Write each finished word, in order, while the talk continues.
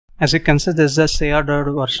As you can see, this is the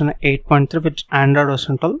CrDroid version 8.3 with Android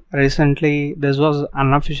version 12. Recently, this was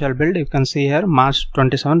unofficial build. You can see here March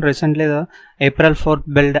 27. Recently, the April 4th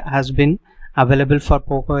build has been available for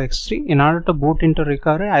Poco X3. In order to boot into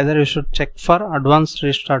recovery, either you should check for advanced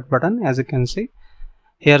restart button. As you can see,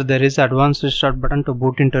 here there is advanced restart button to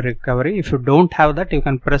boot into recovery. If you don't have that, you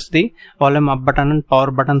can press the volume up button and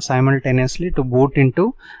power button simultaneously to boot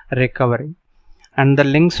into recovery. And the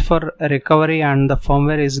links for recovery and the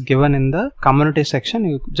firmware is given in the community section.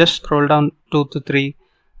 You just scroll down 2 to 3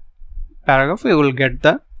 paragraph, you will get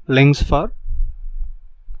the links for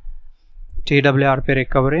TWRP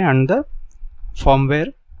recovery and the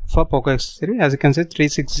firmware for Poco X3. As you can see,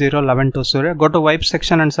 36011 Surya. Go to wipe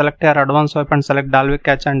section and select your advanced wipe and select Dalvik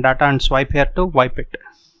cache and data and swipe here to wipe it.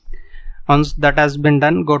 Once that has been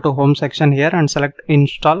done, go to home section here and select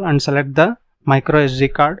install and select the micro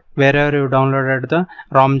SD card wherever you downloaded the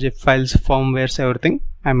ROM zip files, firmwares, everything.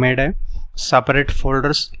 I made a separate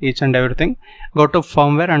folders each and everything. Go to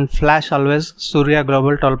firmware and flash always Surya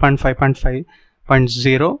Global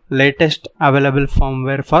 12.5.5.0 latest available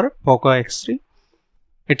firmware for Poco X3.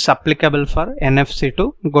 It's applicable for NFC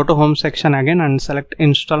too. Go to home section again and select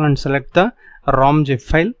install and select the ROM zip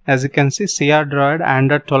file. As you can see, CrDroid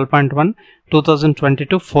Android 12.1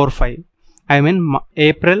 2022 4.5. I mean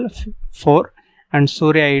April 4 and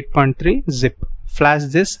Surya 8.3 zip. Flash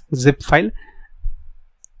this zip file.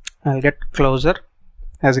 I'll get closer.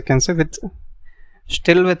 As you can see,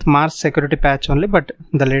 still with March security patch only, but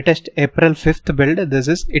the latest April 5th build. This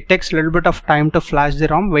is, it takes a little bit of time to flash the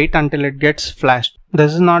ROM. Wait until it gets flashed.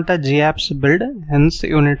 This is not a GApps build, hence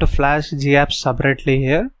you need to flash GApps separately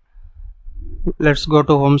here. Let's go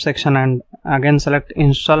to home section and again select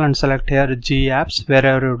install and select here GApps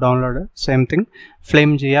wherever you downloaded. Same thing,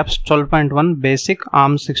 Flame GApps 12.1 basic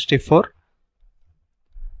ARM64.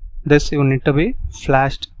 This you need to be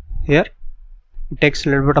flashed here. It takes a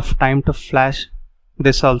little bit of time to flash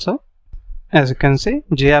this also. As you can see,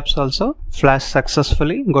 GApps also flashed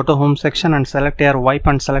successfully. Go to home section and select here wipe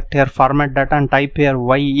and select here format data and type here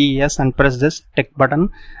YES and press this tick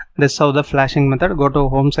button. This is how the flashing method. Go to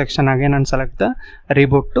home section again and select the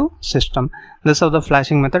reboot to system. This is how the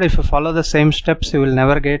flashing method. If you follow the same steps, you will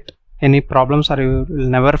never get any problems or you will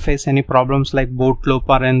never face any problems like boot loop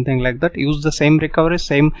or anything like that. Use the same recovery,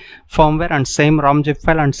 same firmware and same ROM zip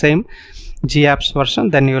file and same GApps version,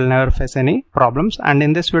 then you will never face any problems. And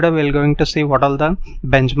in this video we are going to see what all the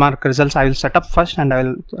benchmark results. I will set up first and I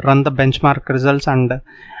will run the benchmark results and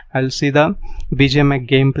I will see the BGMI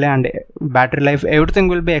gameplay and battery life. Everything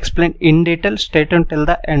will be explained in detail. Stay tuned till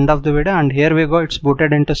the end of the video. And here we go, it's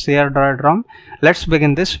booted into CrDroid ROM. Let's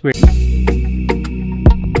begin this video.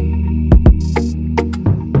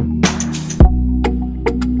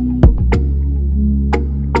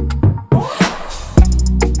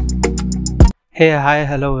 Hey, hi,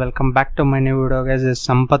 hello, welcome back to my new video guys. This is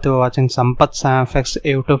Sampath. You are watching Sampath FX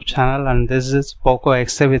YouTube channel and this is Poco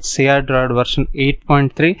X3 with CrDroid version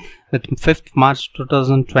 8.3 with 5th March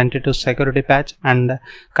 2022 security patch, and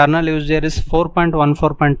kernel used here is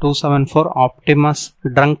 4.14.274 Optimus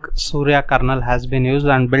Drunk Surya kernel has been used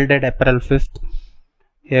and builded April 5th.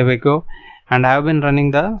 Here we go. And I have been running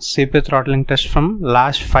the Cpa Throttling Test from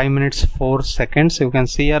last 5 minutes 4 seconds. You can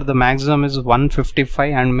see here the maximum is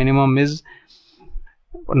 155 and minimum is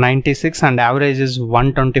 96 and average is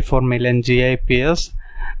 124 million GIPS.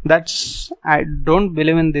 That's, I don't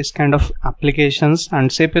believe in this kind of applications, and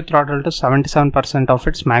Cpa throttle to 77% of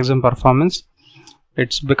its maximum performance.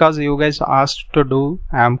 It's because you guys asked to do.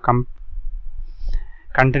 I am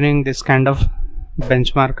continuing this kind of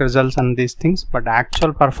benchmark results and these things, but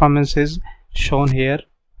actual performance is shown here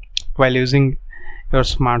while using your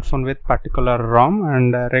smartphone with particular ROM.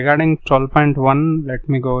 And regarding 12.1, let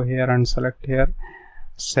me go here and select here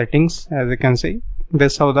settings. As you can see,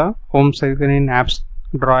 this is how the home screen, apps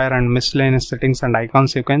drawer and miscellaneous settings and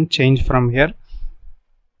icons you can change from here.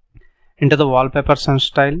 Into the wallpapers and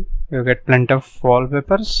style, you get plenty of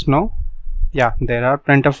wallpapers. No, yeah, there are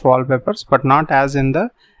plenty of wallpapers, but not as in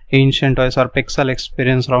the ancient OS or Pixel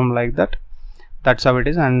experience ROM like that. That's how it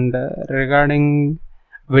is. And regarding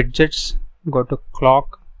widgets, go to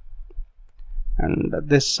clock, and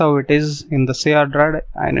this is how it is in the CrDroid.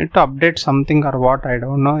 I need to update something or what, I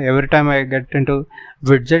don't know. Every time I get into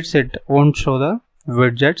widgets, it won't show the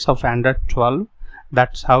widgets of Android 12.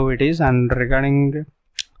 That's how it is. And regarding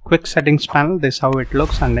quick settings panel, this is how it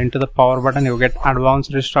looks. And into the power button, you get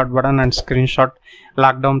advanced restart button and screenshot,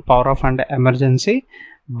 lockdown, power off and emergency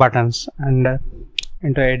buttons. And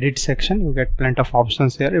into edit section, you get plenty of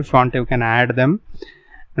options here. If you want, you can add them.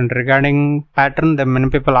 And regarding pattern, then many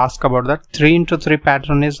people ask about that. 3x3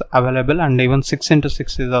 pattern is available, and even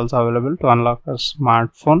 6x6 is also available to unlock a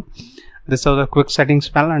smartphone. This is the quick settings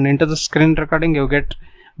panel, and into the screen recording you get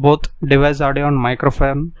both device audio and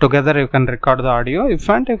microphone together. You can record the audio. If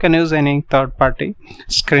you want, you can use any third-party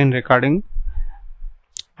screen recording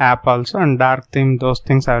app also, and dark theme, those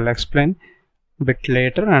things I will explain a bit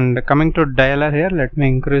later. And coming to dialer here, let me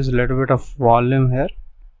increase a little bit of volume here.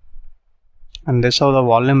 And this is how the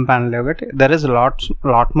volume panel you get. There is a lot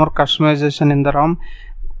more customization in the ROM,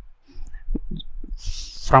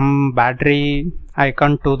 from battery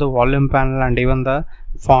icon to the volume panel and even the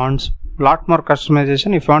fonts. Lot more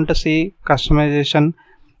customization. If you want to see customization,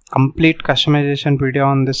 complete customization video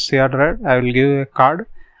on this CrDroid, I will give you a card.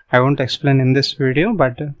 I won't explain in this video,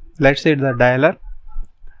 but let's see the dialer.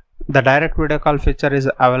 The direct video call feature is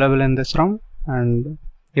available in this ROM, and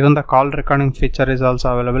even the call recording feature is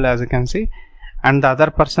also available, as you can see. And the other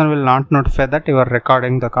person will not notify that you are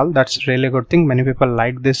recording the call. That's really good thing. Many people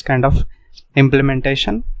like this kind of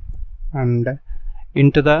implementation. And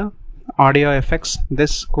into the audio effects,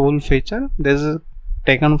 this cool feature, this is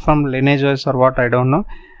taken from Lineage OS or what, I don't know,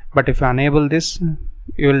 but if you enable this,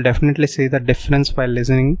 you will definitely see the difference while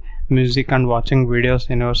listening music and watching videos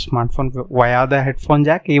in your smartphone via the headphone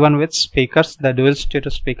jack. Even with speakers, the dual stereo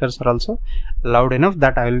speakers are also loud enough.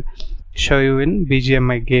 That I will show you in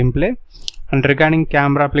BGMI gameplay. And regarding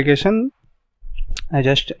camera application, I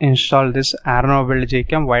just installed this Arno build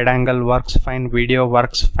Gcam. Wide angle works fine, video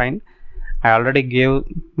works fine. I already gave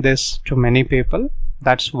this to many people.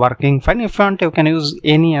 That's working fine. If you want, you can use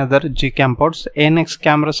any other Gcam ports. ANX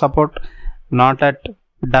camera support not yet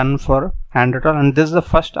done for Android, and this is the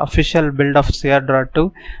first official build of CrDroid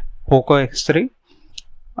 2 Poco X3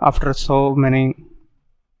 after so many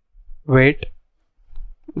wait.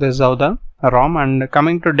 This is how the ROM. And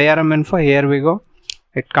coming to Drm Info, here we go.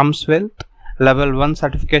 It comes with level 1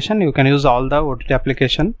 certification. You can use all the OTT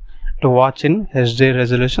application to watch in HD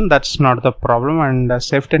resolution. That's not the problem. And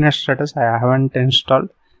safety net status I haven't installed.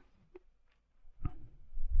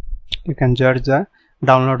 You can judge the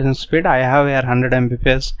downloading speed. I have here 100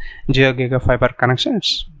 Mbps Geo Giga Fiber connection.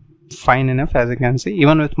 It's fine enough, as you can see.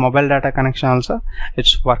 Even with mobile data connection also,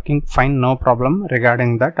 it's working fine, no problem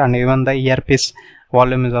regarding that. And even the earpiece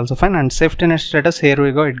volume is also fine. And safety net status, here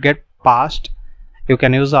we go, it get passed. You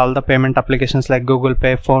can use all the payment applications like Google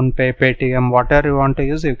Pay, Phone Pay, Paytm, whatever you want to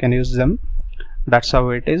use, you can use them. That's how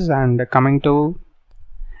it is. And coming to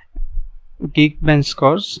Geekbench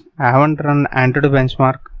scores, I haven't run Antutu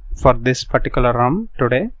benchmark for this particular ROM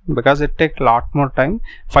today because it takes a lot more time.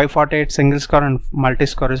 548 single score and multi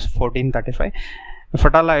score is 1435. If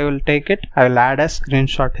at all I will take it, I will add a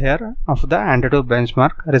screenshot here of the Antutu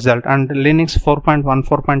benchmark result. And Linux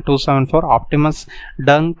 4.14.274 Optimus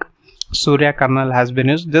Dunk Surya kernel has been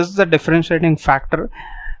used. This is the differentiating factor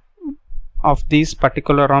of these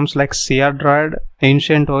particular ROMs like CrDroid,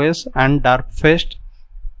 Ancient OS and Darkfest.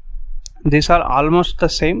 These are almost the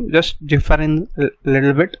same, just differ in a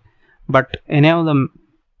little bit, but any of the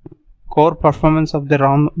core performance of the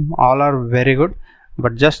ROM all are very good.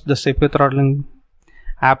 But just the Cpa Throttling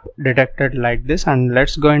app detected like this. And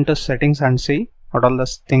let's go into settings and see what all the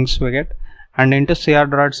things we get. And into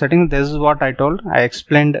CrDroid settings, this is what I told. I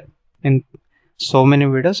explained in so many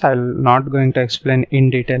videos. I will not going to explain in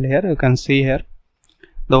detail here. You can see here.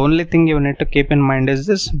 The only thing you need to keep in mind is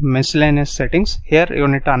this miscellaneous settings. Here you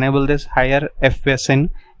need to enable this higher FPS in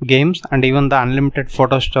games and even the unlimited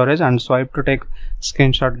photo storage and swipe to take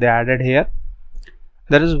screenshot they added here.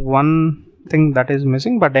 There is one thing that is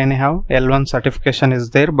missing, but anyhow L1 certification is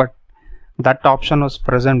there, but that option was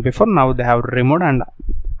present before. Now they have removed. And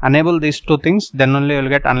enable these two things, then only you will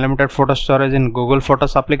get unlimited photo storage in Google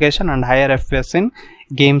Photos application and higher FPS in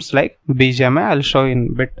games like BGMI. I will show in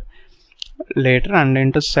a bit later. And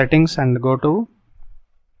into settings and go to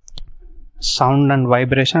sound and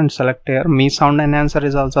vibration and select here Me Sound Enhancer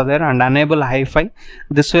is also there, and enable hi-fi.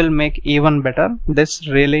 This will make even better. This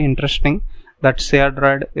really interesting that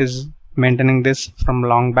CrDroid is maintaining this from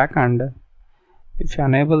long back. And if you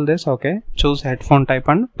enable this, okay, choose headphone type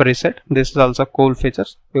and preset. This is also cool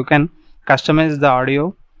features. You can customize the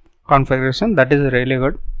audio configuration. That is really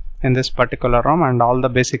good in this particular ROM. And all the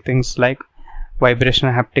basic things like vibration,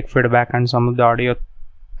 haptic feedback and some of the audio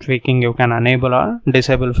tweaking you can enable or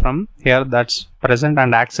disable from here. That's present.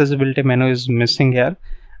 And accessibility menu is missing here.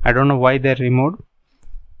 I don't know why they removed.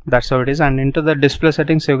 That's how it is. And into the display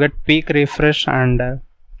settings you get peak refresh and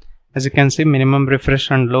as you can see minimum refresh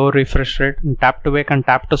and low refresh rate. And tap to wake and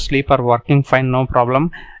tap to sleep are working fine, no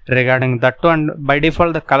problem regarding that too. And by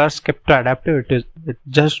default the colors kept to adaptive. It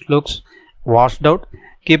just looks washed out.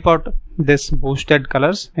 Keep out this boosted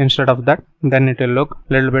colors instead of that, then it will look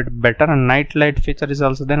a little bit better. And night light feature is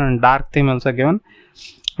also there, and dark theme also given.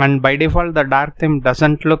 And by default the dark theme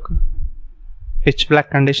doesn't look pitch black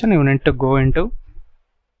condition. You need to go into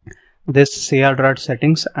this CrDroid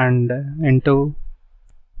settings and into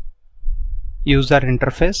user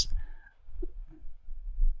interface,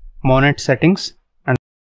 monet settings, and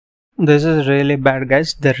this is really bad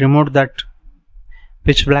guys. They removed that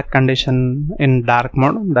pitch black condition in dark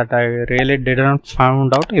mode that I really did not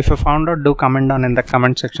found out. If you found out, do comment down in the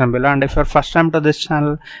comment section below. And if you're first time to this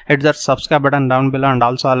channel, hit that subscribe button down below, and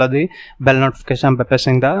also allow the bell notification by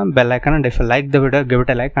pressing the bell icon. And if you like the video, give it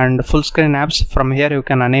a like. And full screen apps, from here you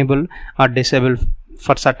can enable or disable.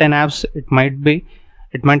 For certain apps it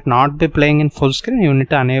might not be playing in full screen. You need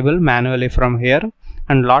to enable manually from here.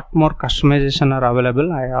 And lot more customization are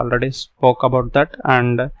available. I already spoke about that.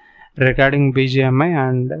 And regarding BGMI,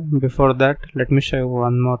 and before that let me show you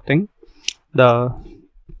one more thing. The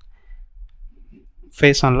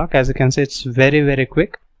face unlock, as you can see, it's very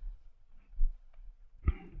quick.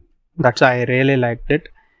 That's I really liked it.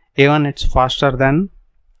 Even it's faster than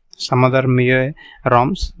some other MIUI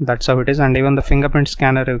ROMs. That's how it is. And even the fingerprint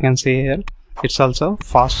scanner, you can see here, it's also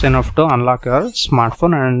fast enough to unlock your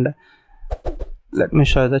smartphone. And let me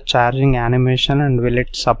show you the charging animation, and will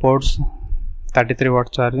it supports 33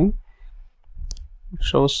 watt charging. It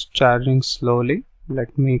shows charging slowly.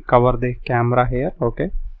 Let me cover the camera here.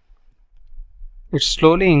 Okay, it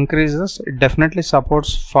slowly increases. It definitely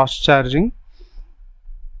supports fast charging.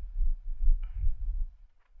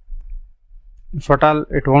 If at all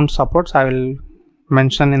it won't support, I will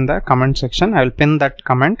mention in the comment section. I will pin that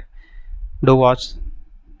comment. Do watch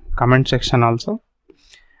comment section also.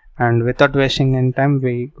 And without wasting any time,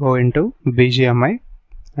 we go into BGMI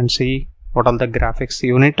and see what all the graphics.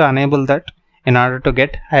 You need to enable that in order to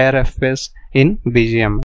get higher FPS in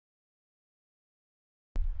BGMI.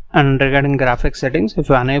 And regarding graphics settings, if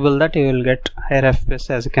you enable that, you will get higher FPS,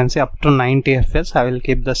 as you can see, up to 90 FPS. I will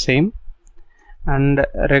keep the same. And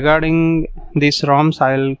regarding these ROMs,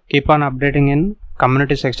 I will keep on updating in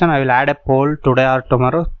community section. I will add a poll today or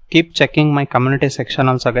tomorrow. Keep checking my community section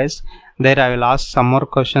also guys. There I will ask some more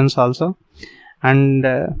questions also. And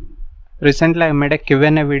recently I made a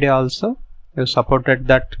Q&A video also. You supported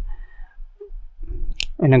that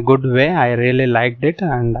in a good way. I really liked it,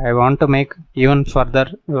 and I want to make even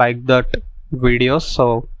further like that videos.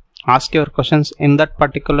 So ask your questions in that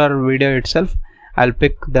particular video itself. I'll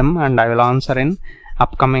pick them and I will answer in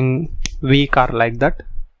upcoming week or like that.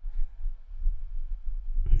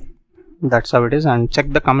 That's how it is. And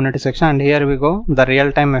check the community section, and here we go. The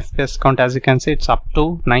real-time FPS count, as you can see, it's up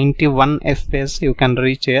to 91 FPS you can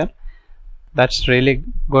reach here. That's really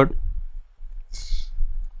good.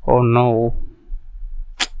 Oh no,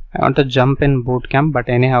 I want to jump in bootcamp, but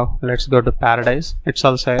anyhow, let's go to Paradise. It's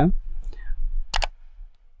also a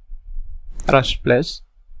rush place.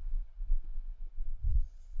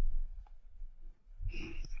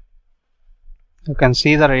 You can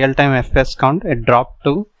see the real-time FPS count. It dropped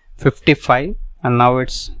to 55, and now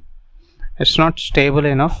it's not stable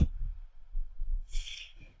enough.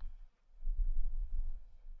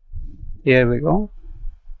 Here we go.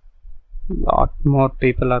 Lot more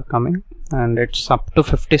people are coming, and it's up to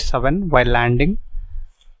 57 while landing.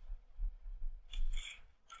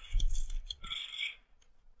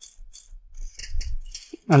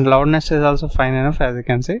 And loudness is also fine enough, as you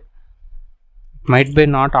can see. Might be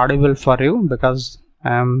not audible for you because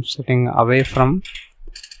I am sitting away from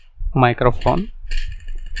microphone.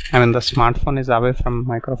 I mean the smartphone is away from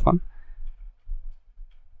microphone.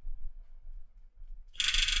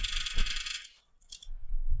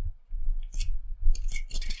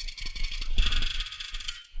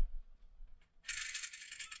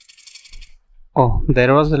 Oh,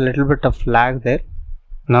 there was a little bit of lag there.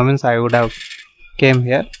 Now means I would have came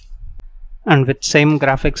here. And with same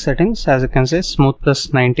graphics settings, as you can see, smooth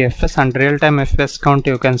plus 90 fps, and real-time fps count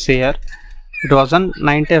you can see here. It wasn't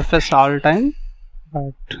 90 fps all time,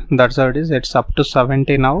 but that's how it is. It's up to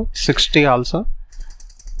 70 now, 60 also.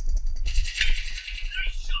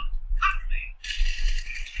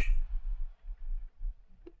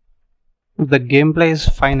 The gameplay is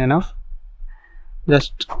fine enough,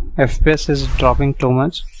 just FPS is dropping too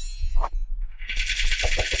much.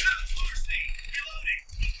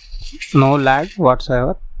 No lag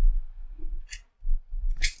whatsoever.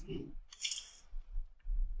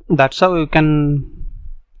 That's how you can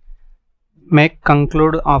make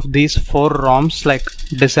conclude of these 4 ROMs like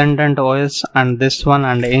Descendant OS and this one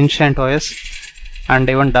and Ancient OS and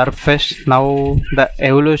even Drm. Now the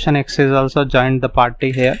Evolution X is also joined the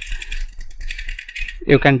party here.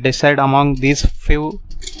 You can decide among these few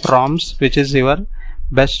ROMs which is your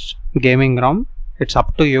best gaming ROM. It's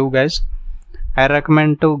up to you guys. I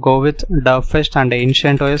recommend to go with DRFest and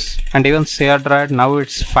Ancient OS and even CrDroid. Now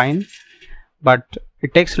it's fine, but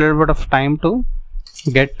it takes a little bit of time to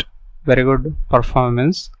get very good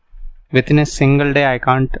performance. Within a single day I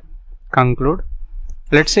can't conclude.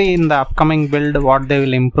 Let's see in the upcoming build what they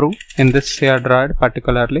will improve in this CrDroid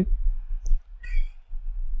particularly.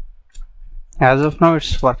 As of now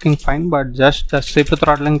it's working fine, but just the Cpa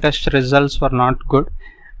Throttling Test results were not good,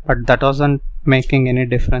 but that wasn't making any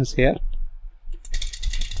difference here.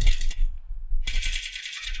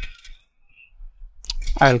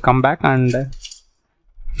 I'll come back and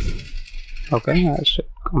okay, I should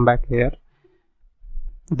come back here.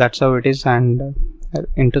 That's how it is, and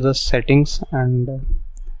into the settings and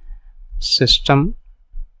system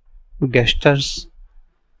gestures,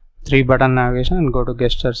 3-button navigation, and go to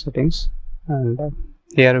gesture settings, and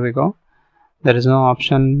here we go. There is no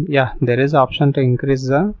option. Yeah, there is option to increase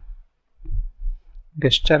the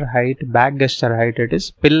gesture height, back gesture height. It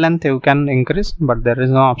is pill length you can increase, but there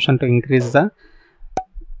is no option to increase the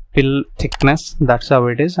pill thickness. That's how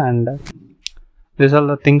it is, and these are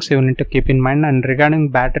the things you need to keep in mind. And regarding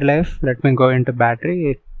battery life, let me go into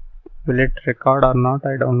battery. Will it record or not?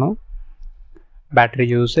 I don't know. Battery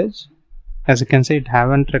usage, as you can see, it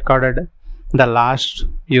haven't recorded the last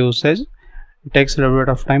usage. It takes a little bit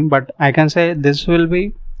of time, but I can say this will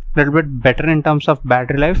be a little bit better in terms of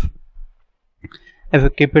battery life if you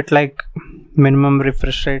keep it like minimum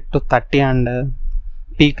refresh rate to 30 and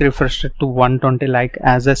peak refresh rate to 120, like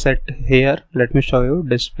as I said here. Let me show you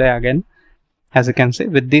display again. As you can see,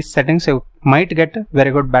 with these settings you might get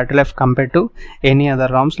very good battery life compared to any other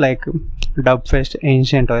ROMs like DRFest,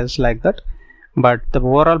 Ancient OS, like that. But the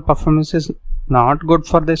overall performance is not good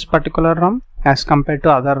for this particular ROM as compared to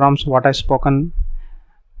other ROMs what I spoken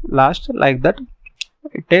last, like that.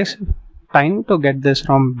 It takes time to get this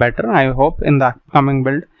ROM better. I hope in the upcoming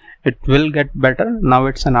build it will get better. Now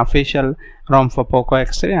it's an official ROM for Poco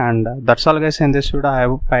X3, and that's all guys in this video. I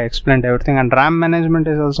hope I explained everything, and RAM management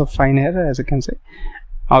is also fine here. As you can see,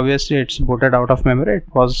 obviously it's booted out of memory.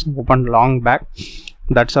 It was opened long back.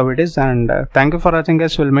 That's how it is, and thank you for watching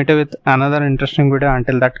guys. We'll meet you with another interesting video.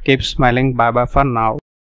 Until that, keep smiling. Bye bye for now.